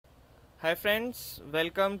Hi friends,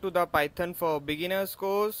 welcome to the Python for Beginners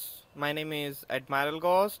course. My name is Admiral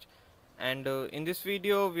Ghost, and in this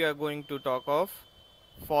video we are going to talk of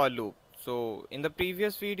for loop. So in the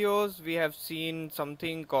previous videos we have seen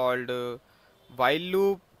something called while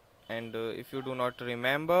loop, and if you do not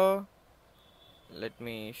remember, let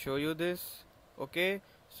me show you this. Okay,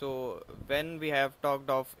 so when we have talked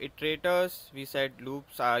of iterators, we said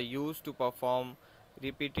loops are used to perform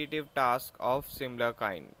repetitive tasks of similar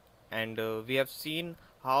kind, and we have seen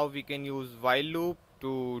how we can use while loop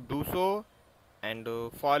to do so, and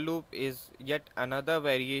for loop is yet another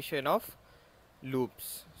variation of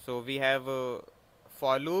loops. So we have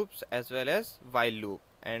for loops as well as while loop,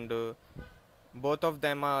 and both of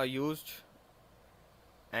them are used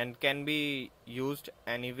and can be used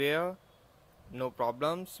anywhere, no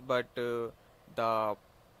problems. But the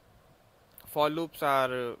for loops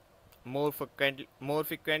are more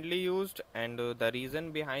frequently used, and the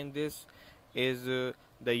reason behind this is the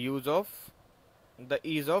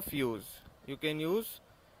ease of use. You can use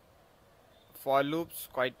for loops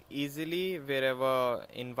quite easily. Wherever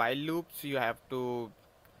in while loops you have to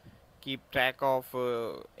keep track of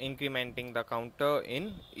incrementing the counter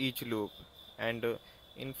in each loop, and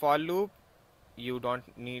in for loop you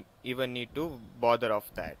don't need to bother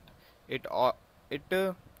of that. It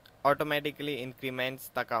automatically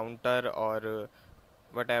increments the counter, or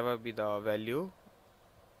whatever be the value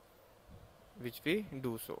which we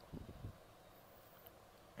do so.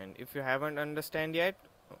 And if you haven't understand yet,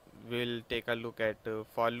 we'll take a look at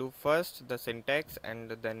for loop first, the syntax,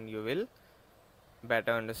 and then you will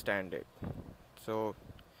better understand it. So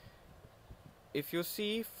if you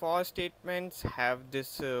see, for statements have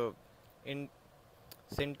this in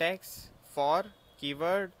syntax: for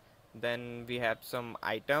keyword, then we have some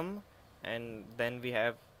item, and then we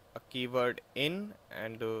have a keyword in,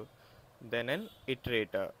 and then an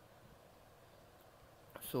iterator.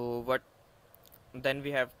 So what then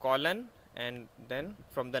we have colon, and then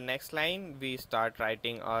from the next line we start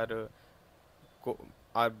writing our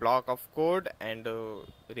block of code. And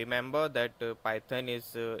remember that Python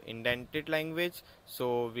is indented language,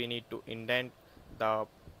 so we need to indent the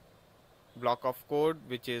block of code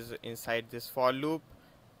which is inside this for loop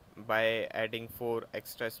by adding 4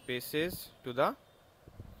 extra spaces to the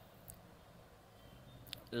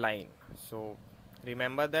line. So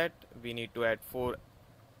remember that we need to add 4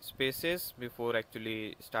 spaces before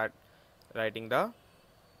actually start writing the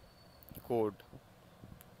code.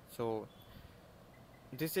 So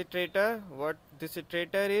what this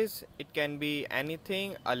iterator is, it can be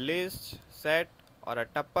anything: a list, set, or a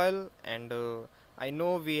tuple. And I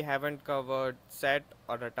know we haven't covered set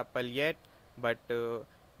or a tuple yet, but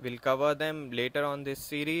we'll cover them later on this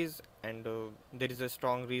series, and there is a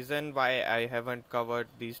strong reason why I haven't covered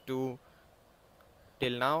these two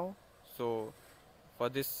till now. So for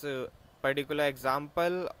this particular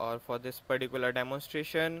example, or for this particular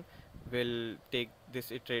demonstration, we'll take this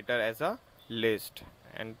iterator as a list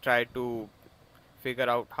and try to figure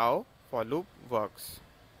out how for loop works.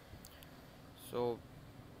 So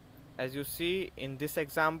as you see in this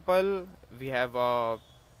example, we have a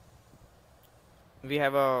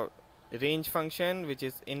range function which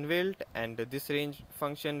is inbuilt, and this range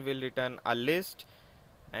function will return a list,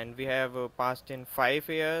 and we have passed in 5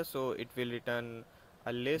 here, so it will return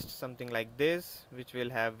a list something like this, which will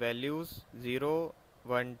have values 0,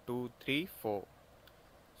 1, 2, 3, 4.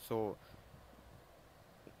 So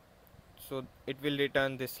it will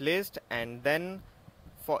return this list, and then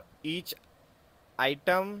for each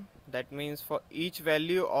item, that means for each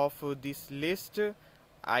value of this list,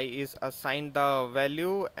 I is assigned the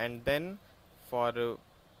value, and then for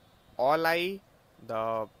all I,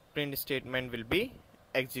 the print statement will be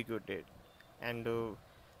executed. And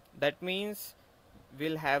that means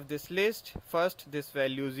we'll have this list. First, this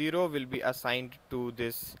value 0 will be assigned to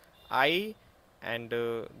this I, and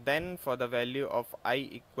then for the value of I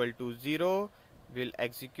equal to 0, we'll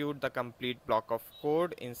execute the complete block of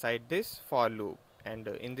code inside this for loop. And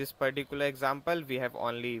in this particular example, we have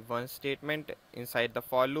only one statement inside the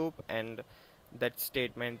for loop, and that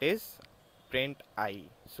statement is print I.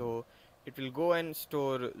 So it will go and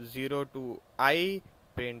store 0 to I,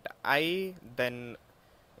 print I. Then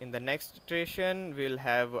in the next iteration we'll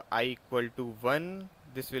have I equal to 1.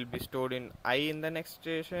 This will be stored in I in the next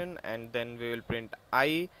iteration, and then we will print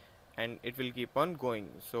I, and it will keep on going.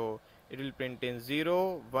 So it will print in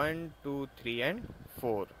 0, 1, 2, 3, and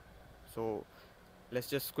 4. So let's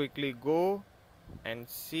just quickly go and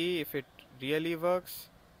see if it really works.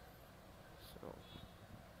 So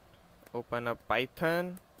open up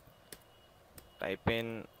Python, type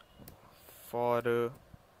in for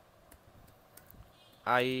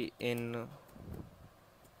I in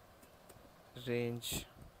range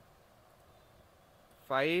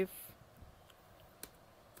 5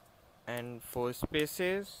 and 4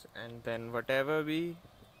 spaces, and then whatever we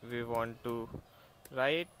want to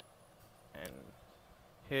write. And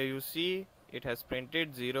here you see it has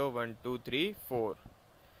printed 0 1 2 3 4.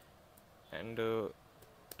 And to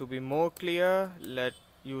be more clear, let's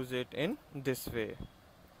use it in this way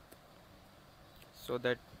so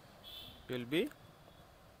that will be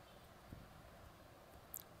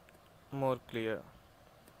more clear.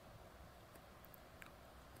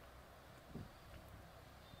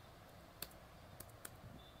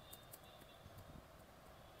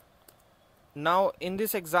 Now in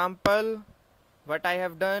this example, what I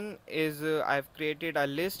have done is I've created a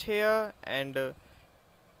list here, and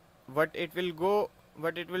what it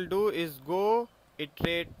will do is go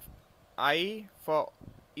iterate I for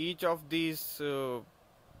each of these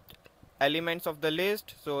elements of the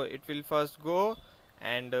list. So it will first go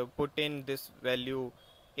and put in this value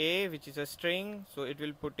a, which is a string. So it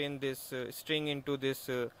will put in this string into this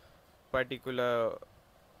particular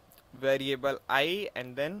variable I,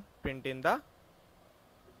 and then print in the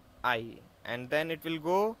I, and then it will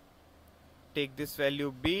go take this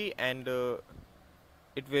value b, and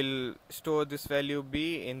it will store this value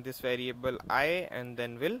b in this variable I, and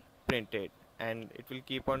then will print it, and it will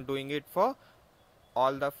keep on doing it for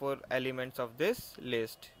all the 4 elements of this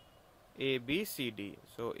list a b c d.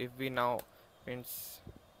 So if we now puts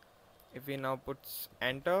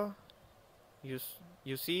enter, you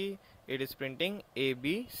see it is printing a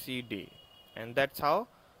b c d, and that's how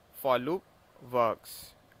for loop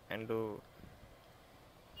works. And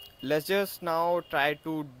let's just now try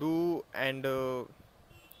to do and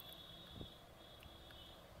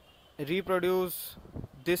reproduce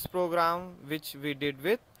this program which we did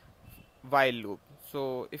with while loop.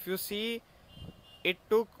 So if you see, it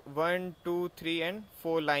took 1 2 3 and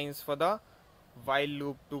 4 lines for the while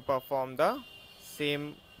loop to perform the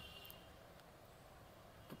same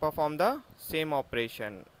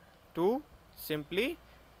operation, to simply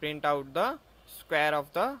print out the square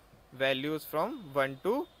of the values from 1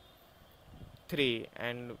 to 3,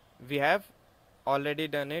 and we have already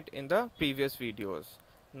done it in the previous videos.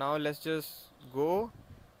 Now let's just go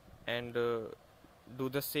and do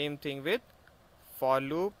the same thing with for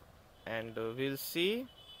loop, and we'll see.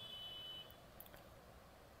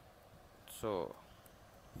 So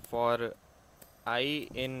for I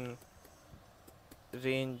in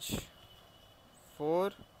range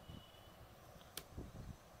 4,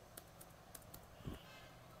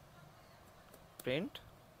 print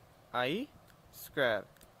I square.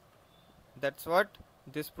 That's what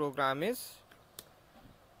this program is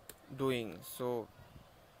doing. So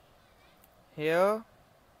here,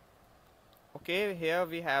 okay, here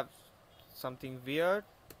we have something weird,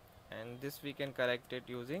 and this we can correct it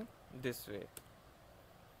using this way.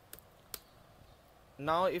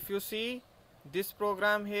 Now if you see, this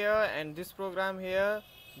program here and this program here,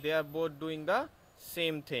 they are both doing the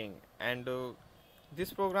same thing, and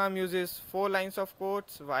this program uses 4 lines of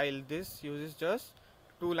codes, while this uses just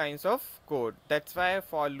 2 lines of code. That's why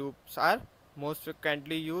for loops are most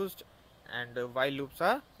frequently used, and while loops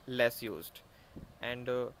are less used. And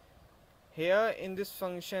here in this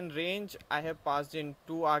function range, I have passed in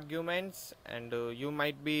 2 arguments, and you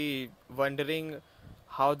might be wondering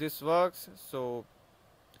how this works. So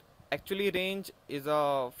actually range is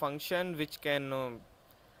a function which can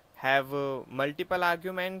have multiple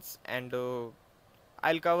arguments, and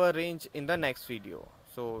I'll cover range in the next video.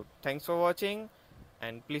 So thanks for watching,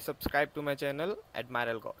 and please subscribe to my channel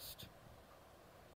Admiral Ghost.